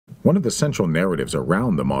One of the central narratives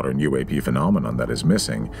around the modern UAP phenomenon that is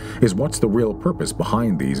missing is what's the real purpose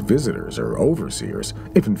behind these visitors or overseers,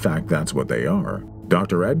 if in fact that's what they are.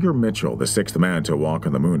 Dr. Edgar Mitchell, the sixth man to walk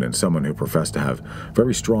on the moon and someone who professed to have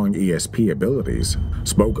very strong ESP abilities,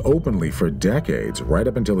 spoke openly for decades, right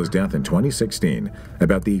up until his death in 2016,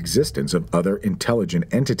 about the existence of other intelligent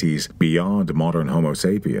entities beyond modern Homo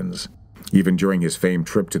sapiens. Even during his famed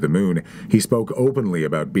trip to the moon, he spoke openly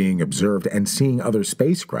about being observed and seeing other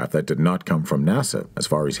spacecraft that did not come from NASA, as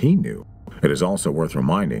far as he knew. It is also worth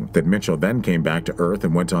reminding that Mitchell then came back to Earth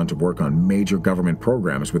and went on to work on major government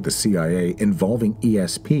programs with the CIA involving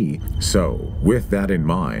ESP. So, with that in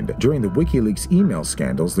mind, during the WikiLeaks email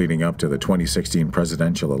scandals leading up to the 2016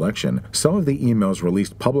 presidential election, some of the emails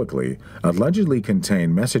released publicly allegedly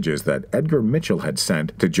contain messages that Edgar Mitchell had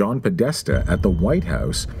sent to John Podesta at the White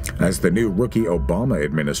House as the new rookie Obama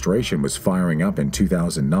administration was firing up in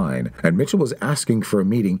 2009, and Mitchell was asking for a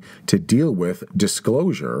meeting to deal with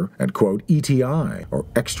disclosure and, quote, ETI, or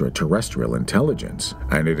extraterrestrial intelligence,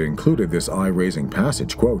 and it included this eye-raising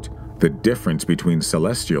passage, quote, "The difference between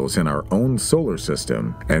celestials in our own solar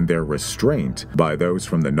system and their restraint by those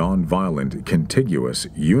from the non-violent contiguous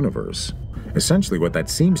universe." Essentially, what that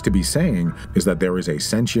seems to be saying is that there is a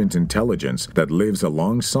sentient intelligence that lives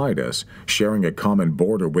alongside us, sharing a common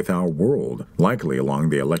border with our world, likely along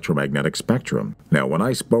the electromagnetic spectrum. Now, when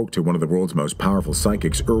I spoke to one of the world's most powerful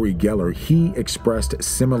psychics, Uri Geller, he expressed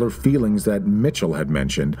similar feelings that Mitchell had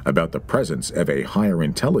mentioned about the presence of a higher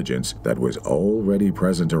intelligence that was already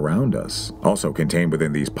present around us. Also contained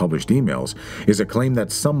within these published emails is a claim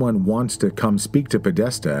that someone wants to come speak to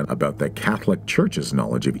Podesta about the Catholic Church's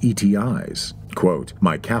knowledge of ETIs. Quote,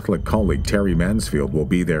 "My Catholic colleague Terry Mansfield will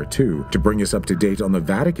be there too to bring us up to date on the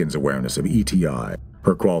Vatican's awareness of ETI.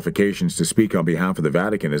 Her qualifications to speak on behalf of the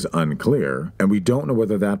Vatican is unclear, and we don't know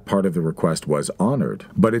whether that part of the request was honored.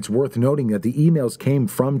 But it's worth noting that the emails came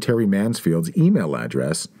from Terry Mansfield's email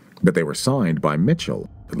address, but they were signed by Mitchell,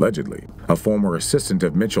 allegedly. A former assistant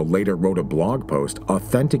of Mitchell later wrote a blog post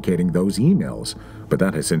authenticating those emails, but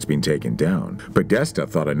that has since been taken down. Podesta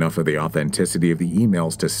thought enough of the authenticity of the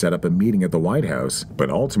emails to set up a meeting at the White House, but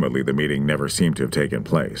ultimately the meeting never seemed to have taken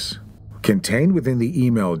place. Contained within the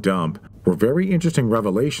email dump were very interesting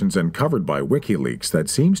revelations uncovered by WikiLeaks that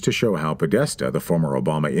seems to show how Podesta, the former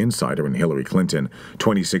Obama insider and Hillary Clinton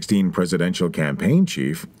 2016 presidential campaign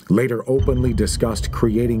chief, later openly discussed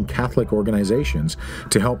creating Catholic organizations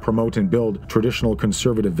to help promote and build traditional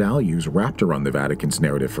conservative values wrapped around the Vatican's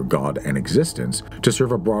narrative for God and existence to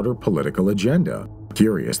serve a broader political agenda.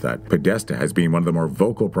 Curious that Podesta has been one of the more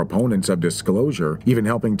vocal proponents of disclosure, even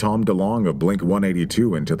helping Tom DeLonge of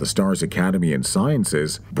Blink-182 and to the Stars Academy in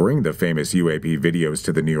Sciences bring the famous UAP videos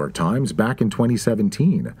to the New York Times back in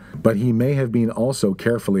 2017. But he may have been also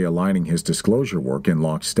carefully aligning his disclosure work in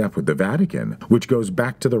lockstep with the Vatican, which goes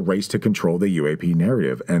back to the race to control the UAP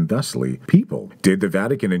narrative and thusly people. Did the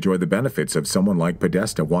Vatican enjoy the benefits of someone like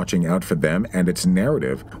Podesta watching out for them and its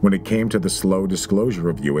narrative when it came to the slow disclosure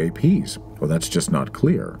of UAPs? Well, that's just not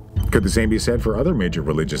clear. Could the same be said for other major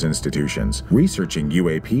religious institutions? Researching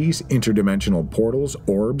UAPs, interdimensional portals,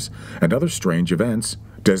 orbs, and other strange events.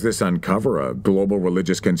 Does this uncover a global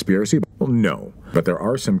religious conspiracy? Well, no. But there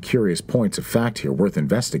are some curious points of fact here worth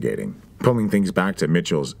investigating. Pulling things back to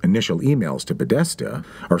Mitchell's initial emails to Podesta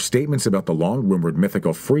are statements about the long-rumored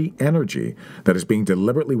mythical free energy that is being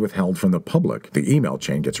deliberately withheld from the public. The email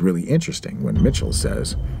chain gets really interesting when Mitchell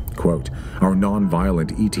says, quote, "Our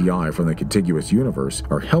non-violent ETI from the contiguous universe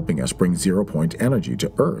are helping us bring zero-point energy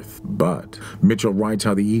to Earth." But Mitchell writes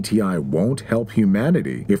how the ETI won't help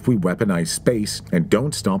humanity if we weaponize space and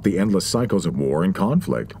don't stop the endless cycles of war and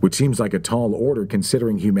conflict, which seems like a tall order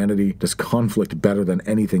considering humanity does conflict better than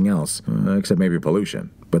anything else. Except maybe pollution.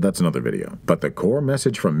 But that's another video. But the core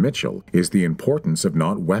message from Mitchell is the importance of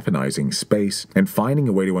not weaponizing space and finding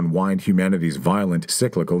a way to unwind humanity's violent,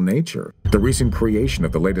 cyclical nature. The recent creation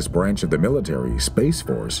of the latest branch of the military, Space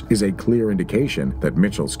Force, is a clear indication that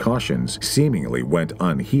Mitchell's cautions seemingly went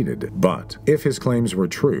unheeded. But if his claims were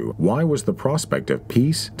true, why was the prospect of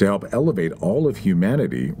peace to help elevate all of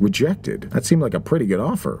humanity rejected? That seemed like a pretty good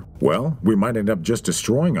offer. Well, we might end up just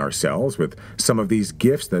destroying ourselves with some of these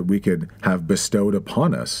gifts that we could have bestowed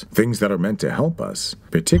upon us, things that are meant to help us,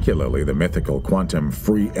 particularly the mythical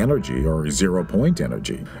quantum-free energy or zero-point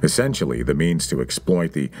energy, essentially the means to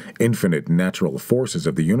exploit the infinite natural forces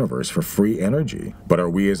of the universe for free energy. But are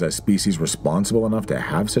we as a species responsible enough to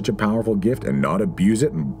have such a powerful gift and not abuse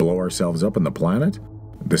it and blow ourselves up on the planet?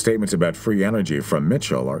 The statements about free energy from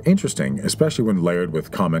Mitchell are interesting, especially when layered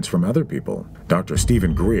with comments from other people. Dr.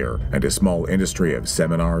 Stephen Greer and his small industry of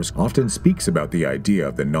seminars often speaks about the idea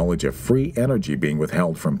of the knowledge of free energy being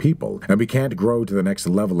withheld from people, and we can't grow to the next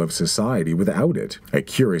level of society without it. A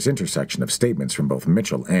curious intersection of statements from both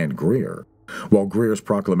Mitchell and Greer. While Greer's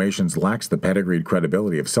proclamations lacks the pedigreed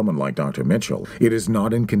credibility of someone like Dr. Mitchell, it is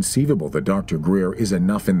not inconceivable that Dr. Greer is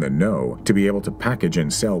enough in the know to be able to package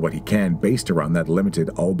and sell what he can based around that limited,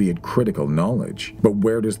 albeit critical, knowledge. But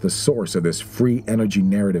where does the source of this free energy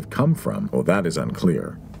narrative come from? Well, that is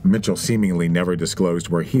unclear. Mitchell seemingly never disclosed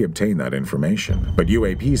where he obtained that information. But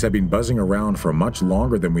UAPs have been buzzing around for much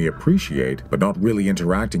longer than we appreciate, but not really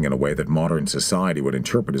interacting in a way that modern society would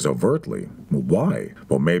interpret as overtly. Why?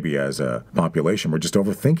 Well, maybe as a population we're just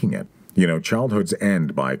overthinking it. You know, Childhood's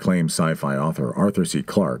End by acclaimed sci-fi author Arthur C.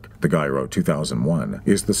 Clarke, the guy who wrote 2001,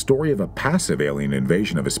 is the story of a passive alien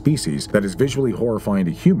invasion of a species that is visually horrifying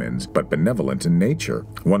to humans, but benevolent in nature.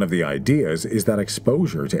 One of the ideas is that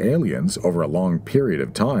exposure to aliens over a long period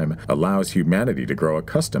of time allows humanity to grow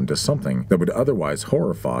accustomed to something that would otherwise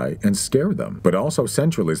horrify and scare them. But also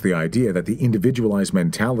central is the idea that the individualized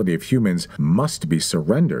mentality of humans must be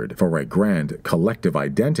surrendered for a grand collective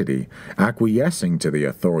identity, acquiescing to the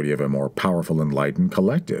authority of a more powerful enlightened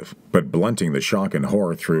collective. But blunting the shock and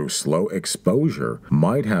horror through slow exposure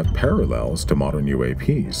might have parallels to modern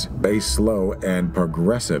UAPs. A slow and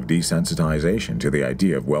progressive desensitization to the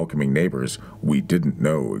idea of welcoming neighbors we didn't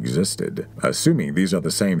know existed. Assuming these are the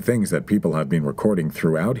same things that people have been recording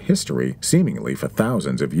throughout history, seemingly for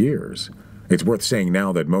thousands of years. It's worth saying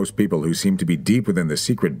now that most people who seem to be deep within the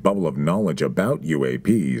secret bubble of knowledge about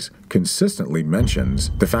UAPs consistently mentions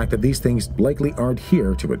the fact that these things likely aren't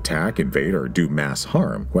here to attack, invade, or do mass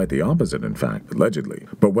harm. Quite the opposite, in fact, allegedly.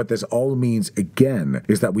 But what this all means, again,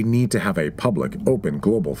 is that we need to have a public, open,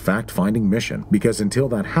 global fact-finding mission, because until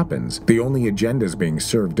that happens, the only agendas being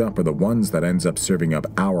served up are the ones that ends up serving up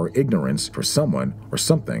our ignorance for someone or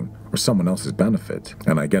something or someone else's benefit.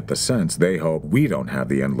 And I get the sense they hope we don't have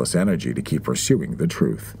the endless energy to keep pursuing the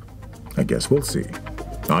truth. I guess we'll see.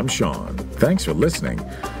 I'm Sean. Thanks for listening.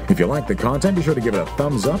 If you like the content, be sure to give it a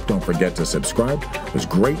thumbs up. Don't forget to subscribe. There's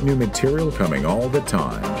great new material coming all the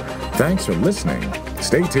time. Thanks for listening.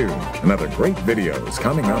 Stay tuned. Another great video is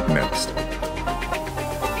coming up next.